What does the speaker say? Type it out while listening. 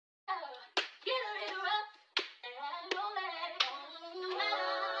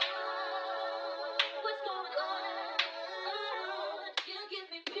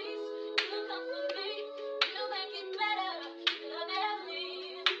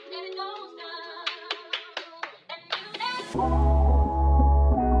You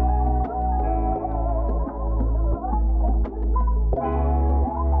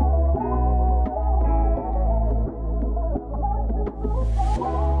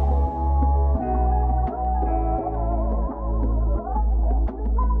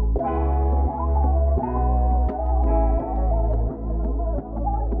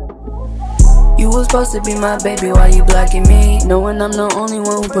was supposed to be my baby, why you blocking me? Knowing I'm the only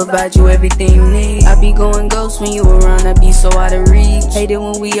one who provides you everything you need. I be going ghost when you around, I be so out of reach. Hate it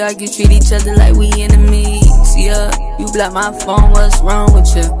when we argue, treat each other like we enemies. Yeah, you block my phone, what's wrong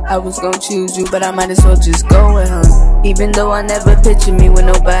with you? I was gon' choose you, but I might as well just go with her. Even though I never pictured me with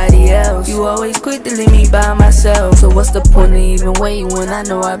nobody else, you always quick to leave me by myself. So what's the point of even waiting when I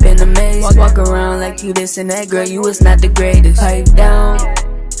know I've been amazed? Walk around like you this and that, girl, you was not the greatest. Pipe down,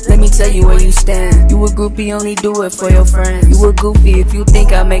 let me tell you where you stand. You a groupie, only do it for your friends. You a goofy if you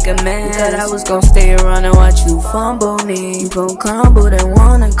think I'll make a man. Thought I was gon' stay around and watch you fumble me. You gon' crumble, then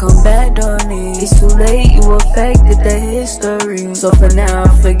wanna come back on me. It's too late, you affected the history. So for now,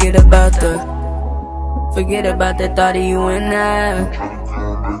 forget about the thought of you and I.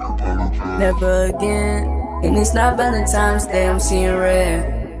 Never again. And it's not Valentine's Day, I'm seeing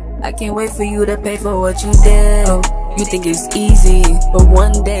red. I can't wait for you to pay for what you did. Oh, you think it's easy, but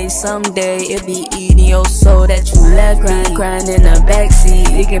one day, someday, it'll be eating your soul that you left me. Crying in the backseat,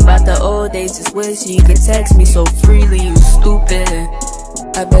 thinking about the old days, just wishing you could text me so freely, you stupid.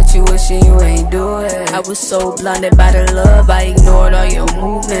 I bet you wishing you ain't do it. I was so blinded by the love, I ignored all your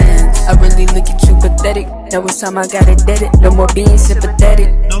movements. I really look at you pathetic, now it's time I gotta dead it. No more being sympathetic.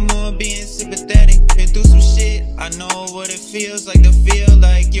 No more being sympathetic, been through some shit. I know what it feels like to feel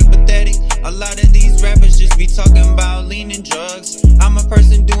like you're pathetic. A lot of these rappers just be talking about lean and drugs. I'm a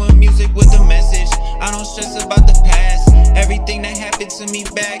person doing music with a message. I don't stress about the past. Everything that happened to me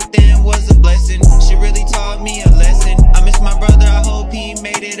back then was a blessing. She really taught me a lesson. I miss my brother, I hope he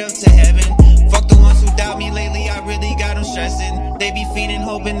made it up to heaven. Fuck the ones who doubt me lately, I really got them stressing. They be feeding,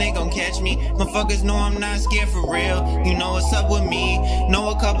 hoping they gon' catch me. Motherfuckers know I'm not scared for real. You know what's up with me. Know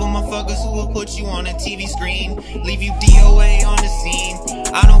a couple motherfuckers who will put you on a TV screen, leave you DOA on the scene.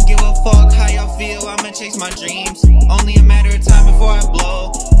 I don't give a fuck how y'all feel, I'ma chase my dreams. Only a matter of time before I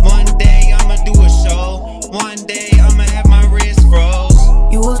blow. One day I'ma do a show. One day I'ma have my wrist froze.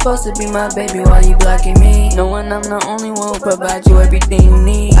 You was supposed to be my baby, why you blocking me? Knowing I'm the only one who provides you everything you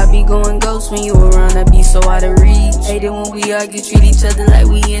need. I be going ghost when you around, I be so out of reach. Hate it when we argue, treat each other like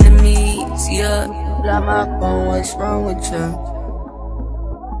we enemies. Yeah, block my phone, what's wrong with you?